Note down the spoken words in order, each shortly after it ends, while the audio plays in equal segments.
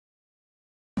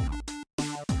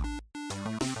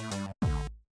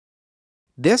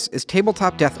This is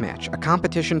Tabletop Deathmatch, a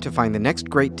competition to find the next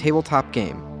great tabletop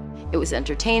game. It was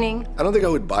entertaining. I don't think I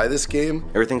would buy this game.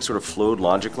 Everything sort of flowed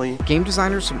logically. Game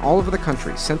designers from all over the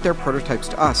country sent their prototypes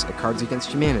to us at Cards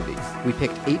Against Humanity. We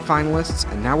picked 8 finalists,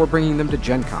 and now we're bringing them to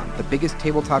Gen Con, the biggest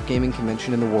tabletop gaming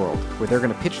convention in the world, where they're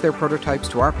going to pitch their prototypes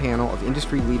to our panel of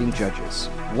industry-leading judges.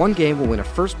 One game will win a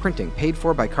first printing paid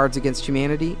for by Cards Against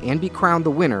Humanity and be crowned the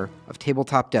winner of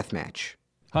Tabletop Deathmatch.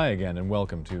 Hi again, and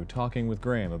welcome to Talking with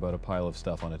Graham about a pile of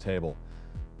stuff on a table.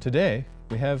 Today,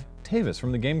 we have Tavis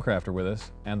from the Game Crafter with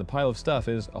us, and the pile of stuff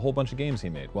is a whole bunch of games he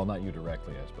made. Well, not you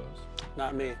directly, I suppose.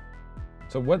 Not me.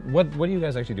 So what do you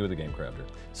guys actually do with the Game Crafter?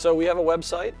 So we have a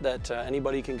website that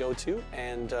anybody can go to,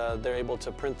 and they're able to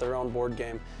print their own board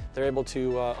game. They're able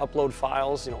to upload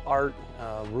files, art,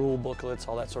 rule booklets,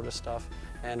 all that sort of stuff.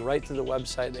 And right through the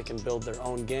website, they can build their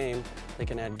own game. They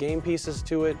can add game pieces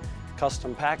to it,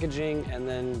 custom packaging, and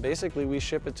then basically we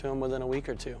ship it to them within a week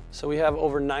or two. So we have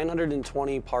over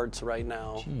 920 parts right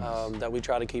now that we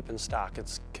try to keep in stock.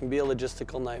 It can be a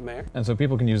logistical nightmare. And so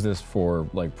people can use this for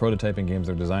like prototyping games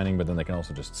they're designing, but then they can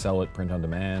also just sell it, print on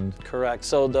demand? Correct.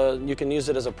 So you can use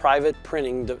it as a private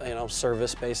printing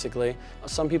service, basically.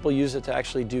 Some people use it to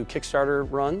actually do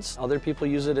Kickstarter runs. Other people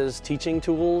use it as teaching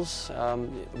tools,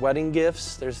 wedding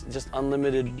gifts. There's just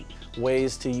unlimited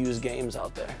ways to use games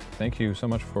out there. Thank you so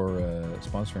much for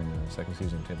sponsoring the second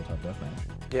season of Tabletop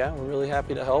Deathmatch. Yeah, we're really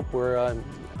happy to help. We're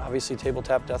obviously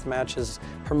Tabletop Deathmatch is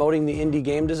promoting the indie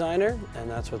game designer, and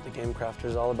that's what the Game Crafter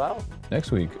is all about.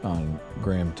 Next week on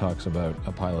Graham Talks About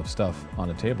a Pile of Stuff on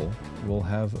a Table, we'll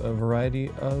have a variety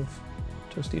of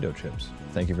Tostito chips.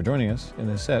 Thank you for joining us in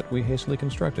this set we hastily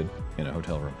constructed in a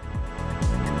hotel room.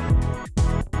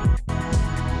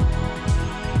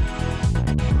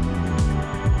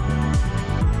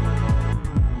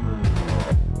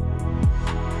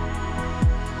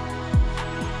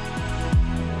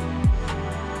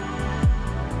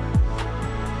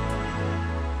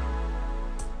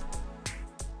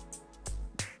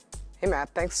 Hey Matt,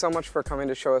 thanks so much for coming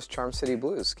to show us Charm City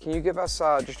Blues. Can you give us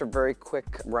just a very quick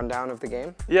rundown of the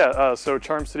game? Yeah, so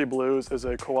Charm City Blues is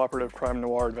a cooperative crime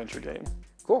noir adventure game.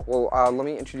 Cool, well let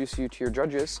me introduce you to your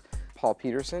judges. Paul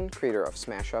Peterson, creator of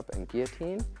Smash Up and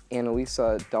Guillotine.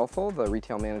 Annalisa Delfel, the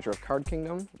retail manager of Card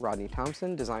Kingdom. Rodney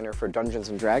Thompson, designer for Dungeons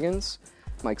 & Dragons.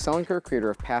 Mike Selinker, creator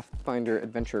of Pathfinder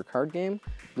Adventure Card Game.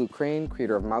 Luke Crane,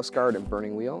 creator of Mouse Guard and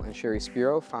Burning Wheel. And Sherry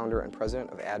Spiro, founder and president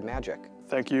of Add Magic.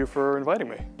 Thank you for inviting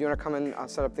me. Do you want to come and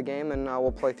set up the game and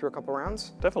we'll play through a couple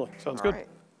rounds? Definitely, sounds good. Right.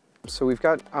 So we've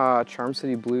got Charm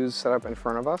City Blues set up in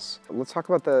front of us. Let's talk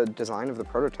about the design of the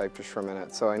prototype just for a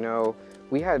minute. So I know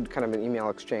we had kind of an email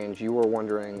exchange. You were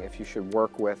wondering if you should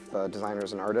work with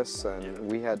designers and artists, and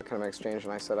we had kind of an exchange,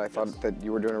 and I said I thought that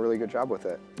you were doing a really good job with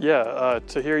it. Yeah,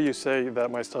 to hear you say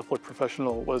that my stuff looked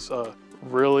professional was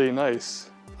really nice.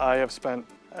 I have spent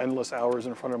endless hours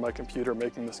in front of my computer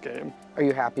making this game. Are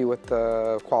you happy with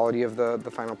the quality of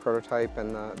the final prototype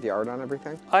and the art on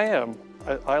everything? I am.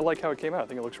 I like how it came out. I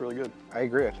think it looks really good. I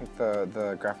agree. I think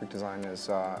the graphic design is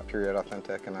period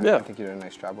authentic, and I think you did a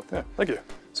nice job with it. Yeah, thank you.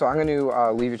 So I'm going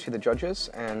to leave you to the judges,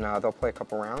 and they'll play a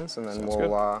couple rounds, and then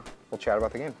we'll chat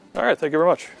about the game. All right, thank you very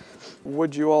much.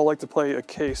 Would you all like to play a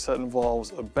case that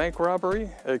involves a bank robbery,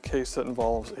 a case that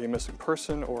involves a missing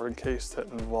person, or a case that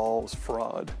involves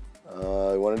fraud?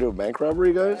 You want to do a bank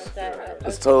robbery, guys?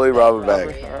 Let's totally rob a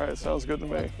bank. All right, sounds good to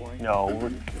me. No,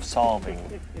 we're solving.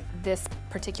 This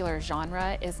particular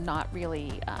genre is not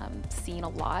really seen a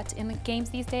lot in the games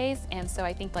these days, and so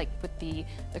I think like with the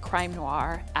crime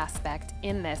noir aspect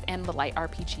in this and the light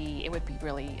RPG, it would be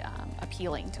really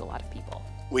appealing to a lot of people.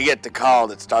 We get the call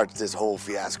that starts this whole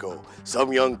fiasco.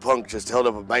 Some young punk just held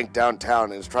up a bank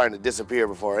downtown and is trying to disappear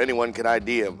before anyone can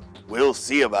ID him. We'll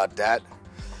see about that.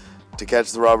 To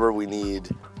catch the robber, we need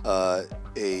a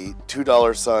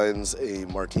 $2 signs, a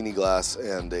martini glass,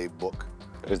 and a book.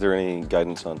 Is there any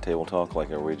guidance on table talk?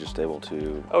 Like, are we just able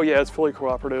to? Oh yeah, it's fully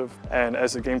cooperative, and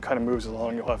as the game kind of moves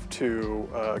along, you'll have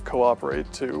to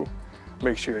cooperate to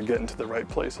make sure you're getting to the right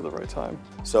place at the right time.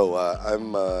 So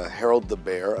I'm Harold the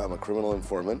Bear. I'm a criminal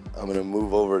informant. I'm gonna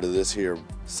move over to this here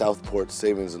Southport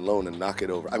Savings and Loan and knock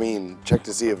it over. I mean, check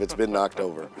to see if it's been knocked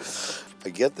over. I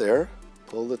get there,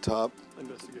 pull the top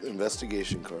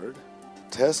investigation card.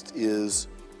 Test is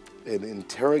an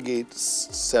interrogate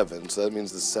 7, so that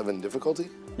means the 7 difficulty?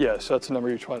 Yeah, so that's the number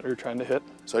you're trying to hit.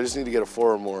 So I just need to get a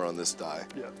 4 or more on this die.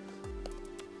 Yeah.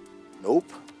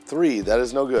 Nope. 3, that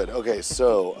is no good. Okay,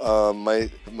 so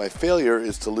my failure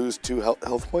is to lose 2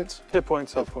 health points? Hit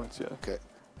points, health points, yeah. Okay.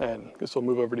 And I guess we'll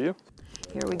move over to you.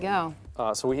 Here we go.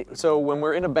 So when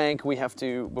we're in a bank, we have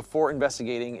to, before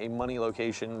investigating a money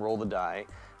location, roll the die.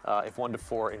 If 1 to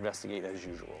 4, investigate as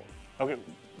usual. Okay,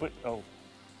 but, oh.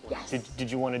 Yes.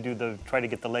 Did you want to try to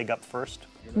get the leg up first?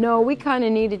 No, we kind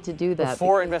of needed to do that.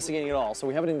 Before investigating at all, so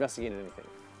we haven't investigated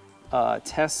anything.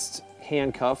 Test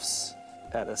handcuffs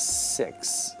at a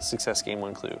 6. Success, gain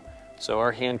 1 clue. So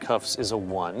our handcuffs is a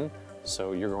 1,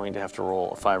 so you're going to have to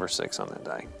roll a 5 or 6 on that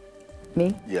die.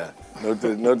 Me? Yeah. Note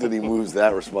that he moves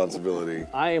that responsibility.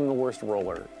 I am the worst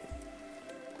roller.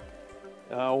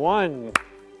 1.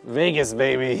 Vegas,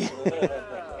 baby.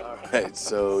 All right,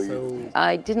 so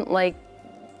I didn't like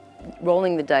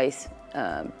rolling the dice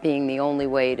being the only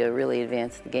way to really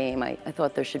advance the game. I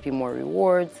thought there should be more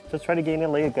rewards. Just try to gain a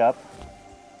leg up.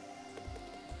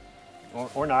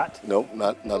 Or not. Nope,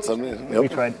 not something. Nope. We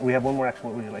tried. We have one more action.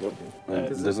 What would you like to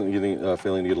do? Doesn't getting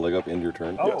failing to get a leg up end your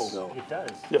turn? Oh, Yes. it does.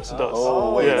 Yes, it does.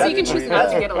 Oh, wait. So you can choose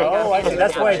not to get a leg up. Oh, I see.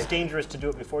 That's why it's dangerous to do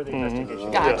it before the investigation.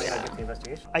 Gotcha. Get the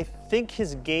investigation. I think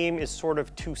his game is sort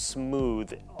of too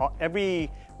smooth.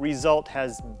 Every result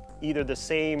has either the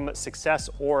same success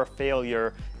or a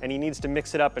failure, and he needs to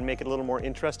mix it up and make it a little more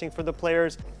interesting for the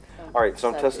players. All right,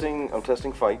 so I'm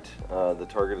testing fight. The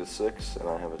target is 6, and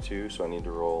I have a 2, so I need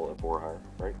to roll a 4 or higher,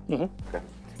 right? Mm-hmm. Okay.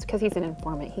 It's because he's an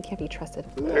informant. He can't be trusted.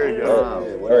 There you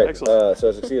go. All right, Excellent. so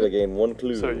I succeed. I gain 1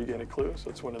 clue. So you gain a clue, so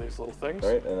it's one of these little things.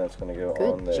 All right, and that's going to go Good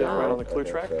on there. job. Right on the clue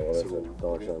track. So what is it?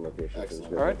 Dollar sign location. So it's All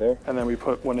good right, right there. and then we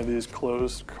put one of these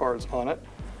closed cards on it.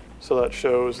 So that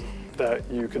shows that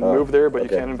you can move there, but you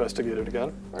can't investigate it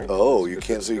again. Oh, you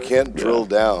can't. So you can't drill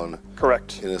down.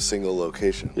 Correct. In a single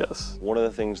location. Yes. One of the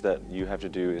things that you have to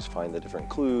do is find the different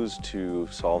clues to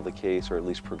solve the case or at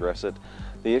least progress it.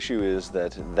 The issue is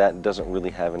that that doesn't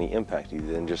really have any impact. You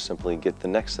then just simply get the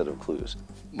next set of clues.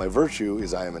 My virtue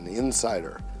is I am an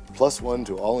insider. +1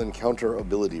 to all encounter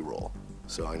ability roll.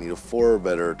 So I need a 4 or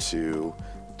better to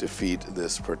defeat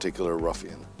this particular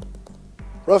ruffian.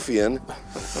 Ruffian?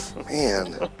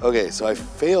 Man. Okay, so I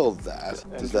failed that.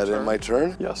 Is that in my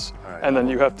turn? Yes. All right. And then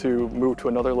you have to move to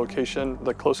another location,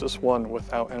 the closest one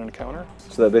without an encounter.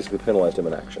 So that basically penalized him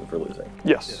in action for losing.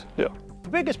 Yes. Yeah. The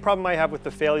biggest problem I have with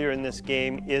the failure in this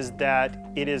game is that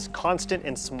it is constant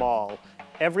and small.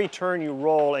 Every turn you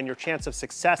roll and your chance of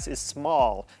success is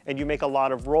small, and you make a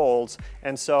lot of rolls,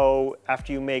 and so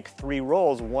after you make 3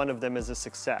 rolls, 1 of them is a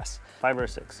success. 5 or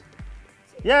 6.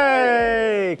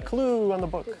 Yay! Clue on the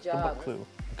book. Good job. The book clue.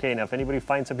 Okay, now if anybody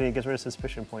finds something that gets rid of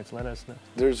suspicion points, let us know.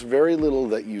 There's very little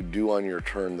that you do on your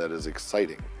turn that is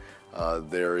exciting.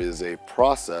 There is a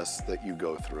process that you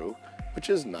go through, which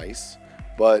is nice,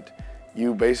 but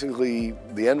you basically,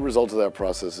 the end result of that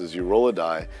process is you roll a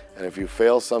die, and if you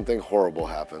fail, something horrible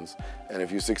happens, and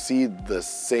if you succeed, the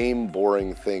same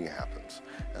boring thing happens.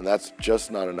 And that's just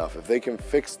not enough. If they can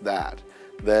fix that,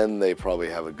 then they probably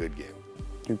have a good game.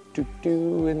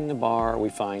 In the bar, we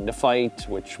find a fight,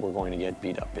 which we're going to get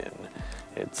beat up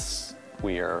in.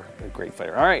 We are a great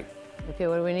fighter. All right, Okay,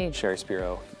 what do we need? Sherry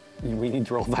Spiro, we need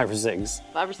to roll 5 or 6.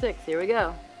 5 or 6, here we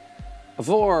go. A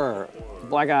 4,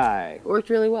 black eye. Worked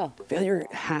really well. Failure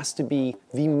has to be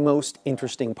the most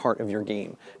interesting part of your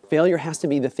game. Failure has to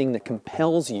be the thing that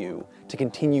compels you to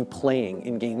continue playing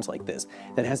in games like this.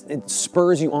 It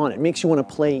spurs you on, it makes you want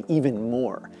to play even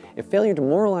more. If failure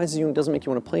demoralizes you and doesn't make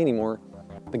you want to play anymore,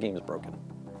 the game is broken.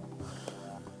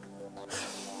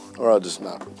 Or I'll just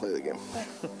not play the game.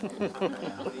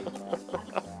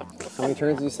 How many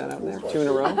turns have you set out there? 2 in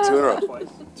a row? 2 in a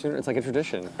row. It's like a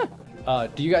tradition.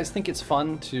 Do you guys think it's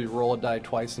fun to roll a die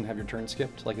twice and have your turn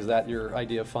skipped? Like, is that your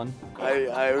idea of fun?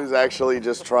 I was actually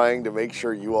just trying to make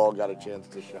sure you all got a chance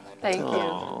to shine. Thank you.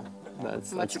 Oh,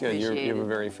 that's good. You have a appreciated.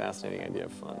 very fascinating idea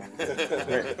of fun.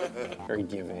 Very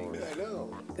giving. I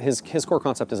know. His core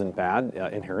concept isn't bad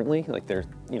inherently. Like there's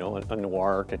a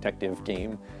noir detective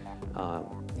game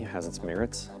has its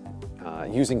merits.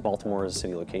 Using Baltimore as a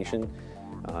city location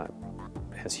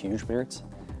has huge merits.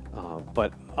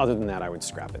 But other than that, I would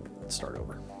scrap it and start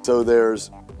over. So there's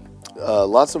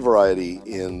lots of variety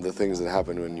in the things that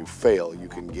happen when you fail. You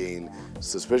can gain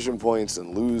suspicion points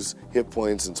and lose hit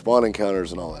points and spawn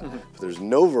encounters and all that. But there's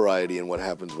no variety in what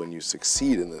happens when you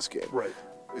succeed in this game. Right.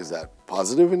 Is that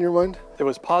positive in your mind? It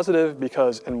was positive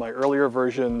because in my earlier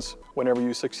versions, whenever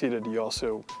you succeeded, you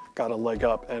also got a leg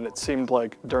up, and it seemed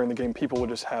like during the game people would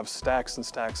just have stacks and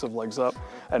stacks of legs up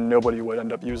and nobody would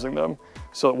end up using them.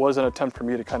 So it was an attempt for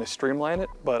me to kind of streamline it,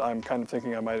 but I'm kind of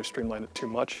thinking I might have streamlined it too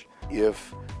much.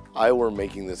 If I were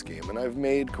making this game, and I've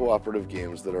made cooperative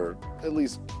games that are at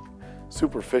least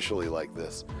superficially like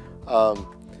this,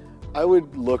 I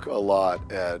would look a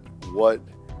lot at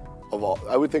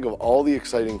I would think of all the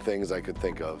exciting things I could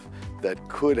think of that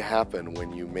could happen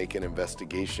when you make an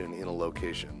investigation in a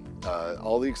location.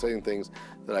 all the exciting things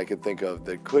that I could think of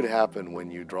that could happen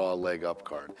when you draw a leg up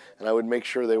card. And I would make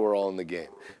sure they were all in the game.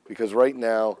 Because right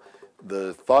now,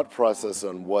 the thought process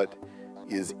on what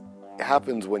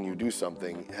happens when you do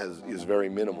something is very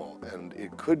minimal. And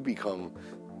it could become,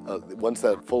 once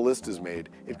that full list is made,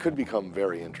 it could become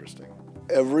very interesting.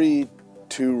 Every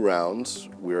 2 rounds,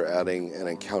 we're adding an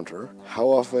encounter. How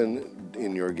often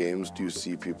in your games do you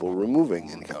see people removing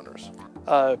encounters?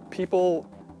 People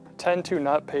tend to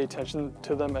not pay attention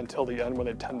to them until the end when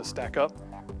they tend to stack up.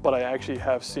 But I actually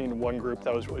have seen one group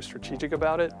that was really strategic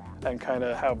about it and kind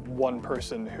of have one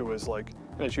person who is like,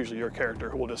 and it's usually your character,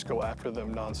 who will just go after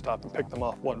them nonstop and pick them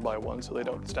off one by one so they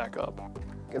don't stack up.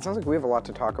 It sounds like we have a lot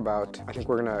to talk about. I think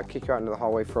we're gonna kick you out into the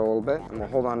hallway for a little bit and we'll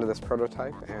hold on to this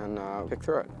prototype and pick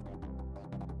through it.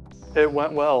 It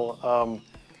went well.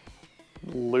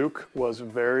 Luke was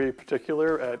very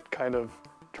particular at kind of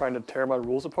trying to tear my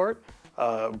rules apart,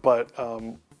 but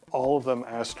all of them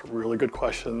asked really good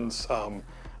questions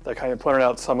that kind of pointed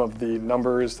out some of the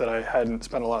numbers that I hadn't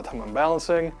spent a lot of time on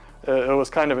balancing. It was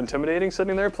kind of intimidating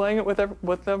sitting there playing it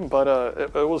with them, but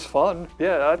it was fun.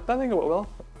 Yeah, I think it went well.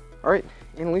 All right,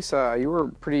 Annalisa, you were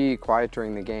pretty quiet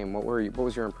during the game. What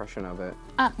was your impression of it?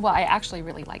 Well, I actually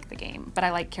really like the game, but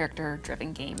I like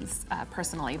character-driven games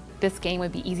personally. This game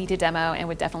would be easy to demo and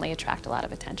would definitely attract a lot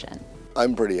of attention.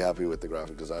 I'm pretty happy with the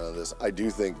graphic design on this. I do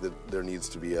think that there needs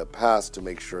to be a pass to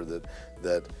make sure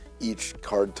that each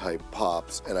card type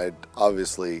pops, and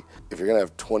obviously, if you're gonna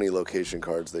have 20 location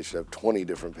cards, they should have 20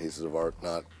 different pieces of art,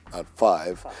 not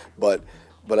 5. But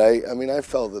I mean, I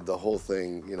felt that the whole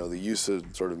thing, you know, the use of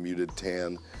sort of muted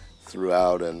tan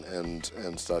throughout and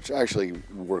such actually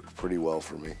worked pretty well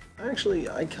for me. Actually,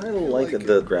 I kind of like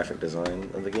the graphic design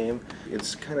of the game.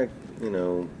 It's kind of, you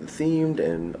know, themed,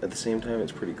 and at the same time,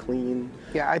 it's pretty clean.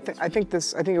 Yeah, I think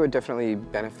it would definitely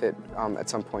benefit at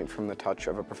some point from the touch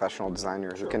of a professional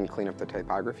designer who can clean up the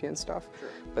typography and stuff.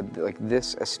 But like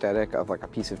this aesthetic of like a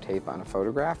piece of tape on a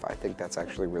photograph, I think that's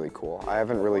actually really cool. I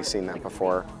haven't really seen that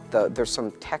before. There's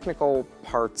some technical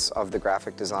parts of the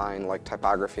graphic design, like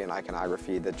typography and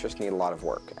iconography, that just need a lot of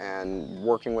work. And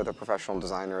working with a professional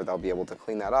designer, they'll be able to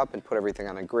clean that up and put everything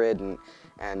on a grid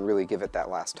and really give it that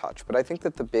last touch. But I think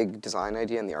that the big design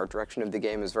idea and the art direction of the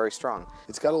game is very strong.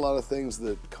 It's got a lot of things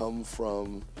that come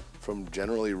from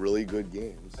generally really good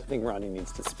games. I think Rodney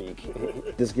needs to speak.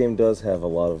 This game does have a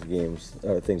lot of things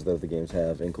that the games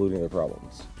have, including their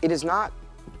problems. It is not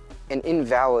an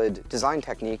invalid design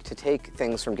technique to take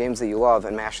things from games that you love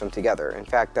and mash them together. In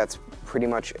fact, that's pretty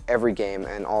much every game,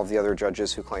 and all of the other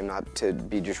judges who claim not to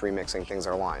be just remixing things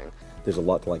are lying. There's a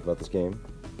lot to like about this game,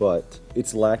 but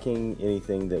it's lacking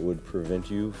anything that would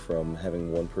prevent you from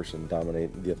having one person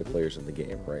dominate the other players in the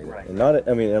game, right? Right. And not,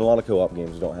 I mean, and a lot of co-op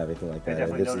games don't have anything like that. I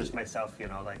definitely noticed myself, you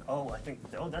know, like, oh,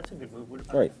 that's a good move. What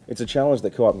about Right. It's a challenge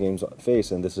that co-op games face,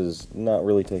 and this is not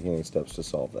really taking any steps to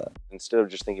solve that. Instead of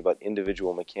just thinking about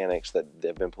individual mechanics that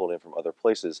have been pulled in from other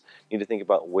places, you need to think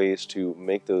about ways to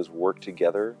make those work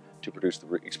together to produce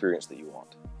the experience that you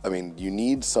want. I mean, you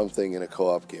need something in a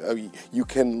co-op game. I mean, you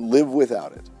can live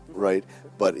without it, right?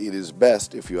 But it is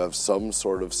best if you have some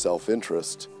sort of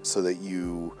self-interest so that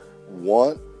you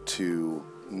want to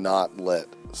not let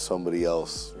somebody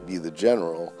else be the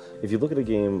general. If you look at a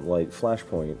game like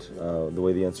Flashpoint, the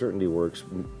way the uncertainty works,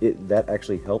 that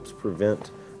actually helps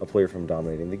prevent a player from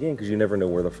dominating the game because you never know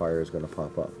where the fire is going to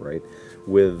pop up, right?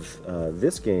 With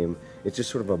this game, it's just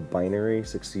sort of a binary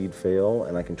succeed, fail,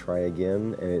 and I can try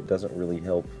again, and it doesn't really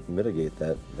help mitigate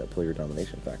that player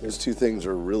domination factor. Those two things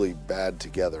are really bad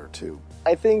together, too.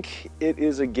 I think it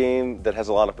is a game that has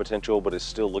a lot of potential, but is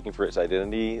still looking for its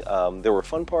identity. There were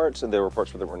fun parts, and there were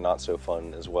parts where they were not so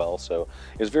fun as well, so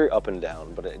it was very up and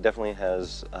down, but it definitely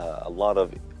has a lot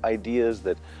of ideas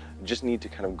that just need to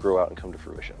kind of grow out and come to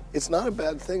fruition. It's not a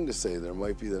bad thing to say there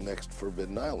might be the next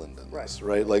Forbidden Island in this,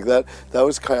 right? Like that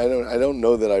was kind of, I don't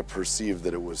know that I perceived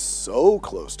that it was so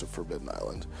close to Forbidden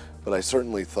Island, but I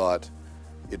certainly thought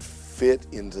it fit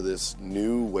into this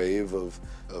new wave of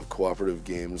cooperative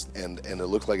games, and it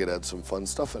looked like it had some fun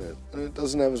stuff in it. And it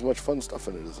doesn't have as much fun stuff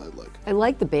in it as I'd like. I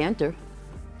like the banter.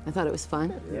 I thought it was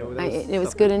fun. It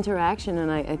was good interaction,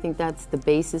 and I think that's the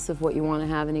basis of what you want to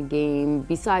have in a game,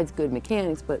 besides good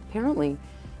mechanics, but apparently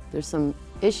there's some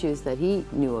issues that he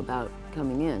knew about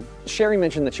coming in. Sherry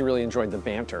mentioned that she really enjoyed the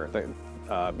banter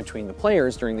between the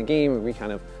players during the game. We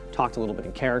kind of talked a little bit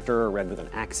in character, or read with an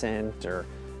accent, or,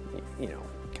 you know,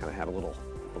 kind of had a little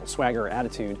swagger or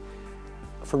attitude.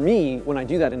 For me, when I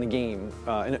do that in a game,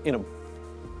 in a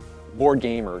board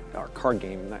game or card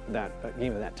game, that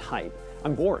game of that type,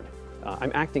 I'm bored.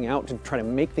 I'm acting out to try to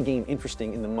make the game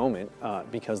interesting in the moment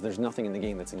because there's nothing in the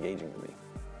game that's engaging with me.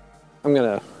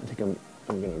 I think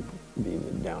I'm gonna be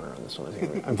the downer on this one. I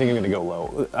think I'm gonna go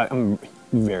low. I'm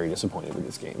very disappointed with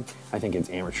this game. I think it's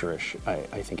amateurish.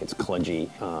 I think it's kludgy.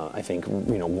 I think,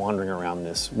 you know, wandering around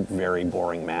this very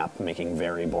boring map, making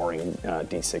very boring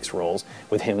D6 rolls,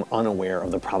 with him unaware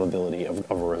of the probability of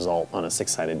a result on a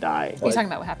 6-sided die. Are you talking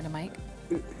about what happened to Mike?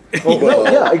 Well,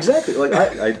 yeah, exactly. Like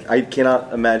I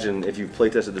cannot imagine, if you've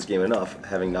playtested this game enough,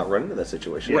 having not run into that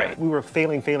situation. Right. We were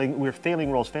failing. We were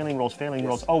failing rolls.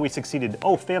 Oh, we succeeded.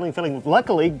 Oh, failing.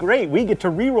 Luckily, great. We get to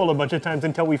re-roll a bunch of times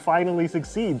until we finally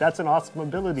succeed. That's an awesome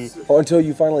ability. Or until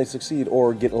you finally succeed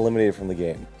or get eliminated from the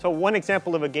game. So one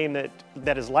example of a game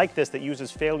that is like this, that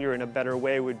uses failure in a better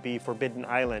way, would be Forbidden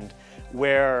Island,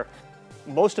 where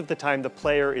most of the time the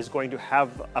player is going to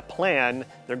have a plan,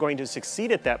 they're going to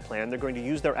succeed at that plan, they're going to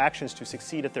use their actions to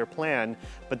succeed at their plan,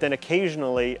 but then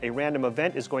occasionally a random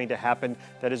event is going to happen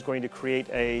that is going to create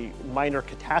a minor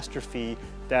catastrophe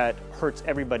that hurts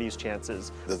everybody's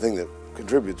chances. The thing that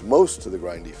contributes most to the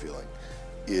grindy feeling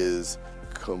is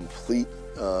complete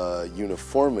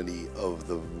uniformity of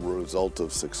the result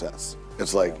of success.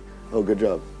 It's like, oh, good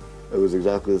job. It was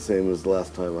exactly the same as the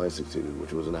last time I succeeded,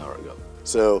 which was an hour ago.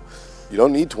 So you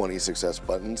don't need 20 success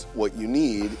buttons. What you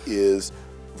need is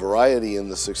variety in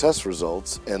the success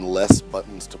results and less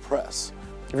buttons to press.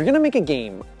 If you're gonna make a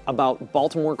game about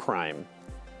Baltimore crime,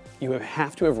 you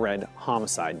have to have read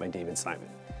Homicide by David Simon.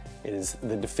 It is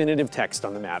the definitive text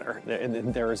on the matter.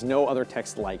 There is no other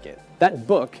text like it. That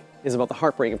book is about the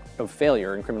heartbreak of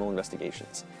failure in criminal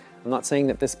investigations. I'm not saying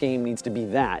that this game needs to be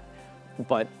that,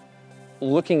 but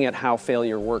looking at how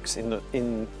failure works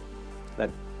in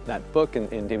that book and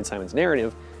David Simon's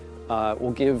narrative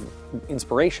will give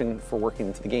inspiration for working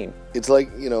into the game. It's like,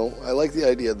 you know, I like the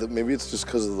idea that maybe it's just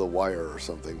because of The Wire or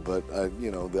something, but, you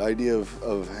know, the idea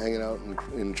of hanging out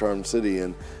in Charm City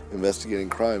and investigating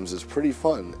crimes is pretty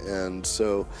fun. And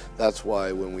so that's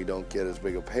why when we don't get as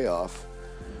big a payoff,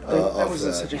 that was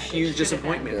such a huge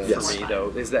disappointment for me, though,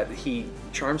 is that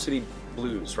Charm City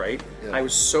Blues, right? Yeah. I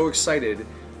was so excited.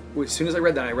 As soon as I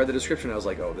read that, I read the description, I was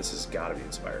like, oh, this has got to be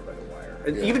inspired by The Wire.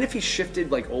 And even if he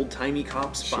shifted like old-timey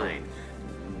cops, fine.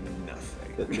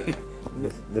 Nothing.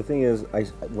 The thing is,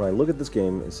 when I look at this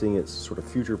game and seeing its sort of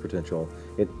future potential,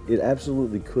 it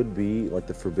absolutely could be like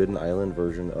the Forbidden Island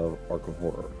version of Arkham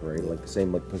Horror, right? Like the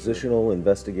same like positional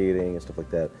investigating and stuff like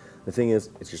that. The thing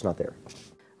is, it's just not there.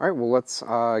 All right, well, let's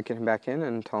get him back in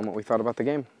and tell him what we thought about the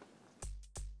game.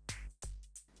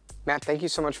 Matt, thank you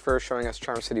so much for showing us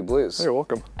Charm City Blues. You're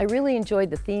welcome. I really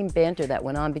enjoyed the theme banter that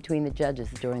went on between the judges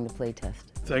during the playtest.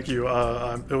 Thank you.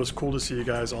 It was cool to see you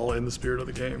guys all in the spirit of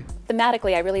the game.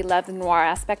 Thematically, I really love the noir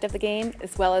aspect of the game,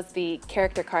 as well as the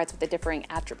character cards with the differing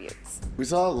attributes. We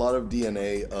saw a lot of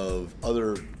DNA of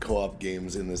other co-op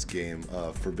games in this game,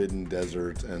 Forbidden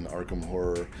Desert and Arkham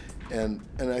Horror, and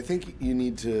I think you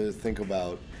need to think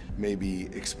about maybe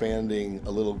expanding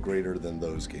a little greater than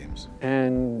those games.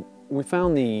 And we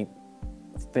found the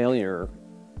failure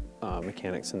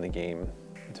mechanics in the game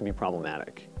to be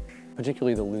problematic,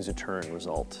 particularly the lose a turn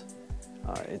result.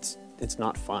 It's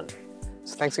not fun.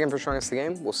 So thanks again for showing us the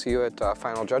game. We'll see you at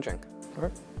final judging. All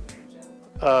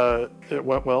right. It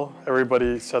went well.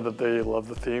 Everybody said that they loved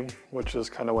the theme, which is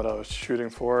kind of what I was shooting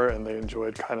for, and they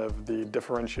enjoyed kind of the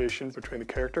differentiation between the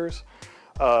characters.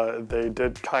 They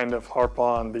did kind of harp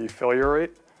on the failure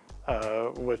rate,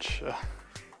 which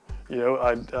you know,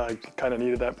 I kind of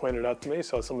needed that pointed out to me,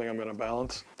 so it's something I'm going to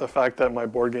balance. The fact that my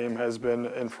board game has been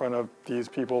in front of these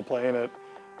people playing it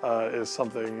is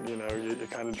something, you know, you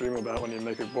kind of dream about when you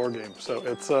make a board game. So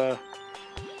it's, I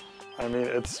mean,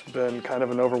 it's been kind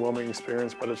of an overwhelming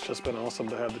experience, but it's just been awesome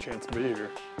to have the chance to be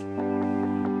here.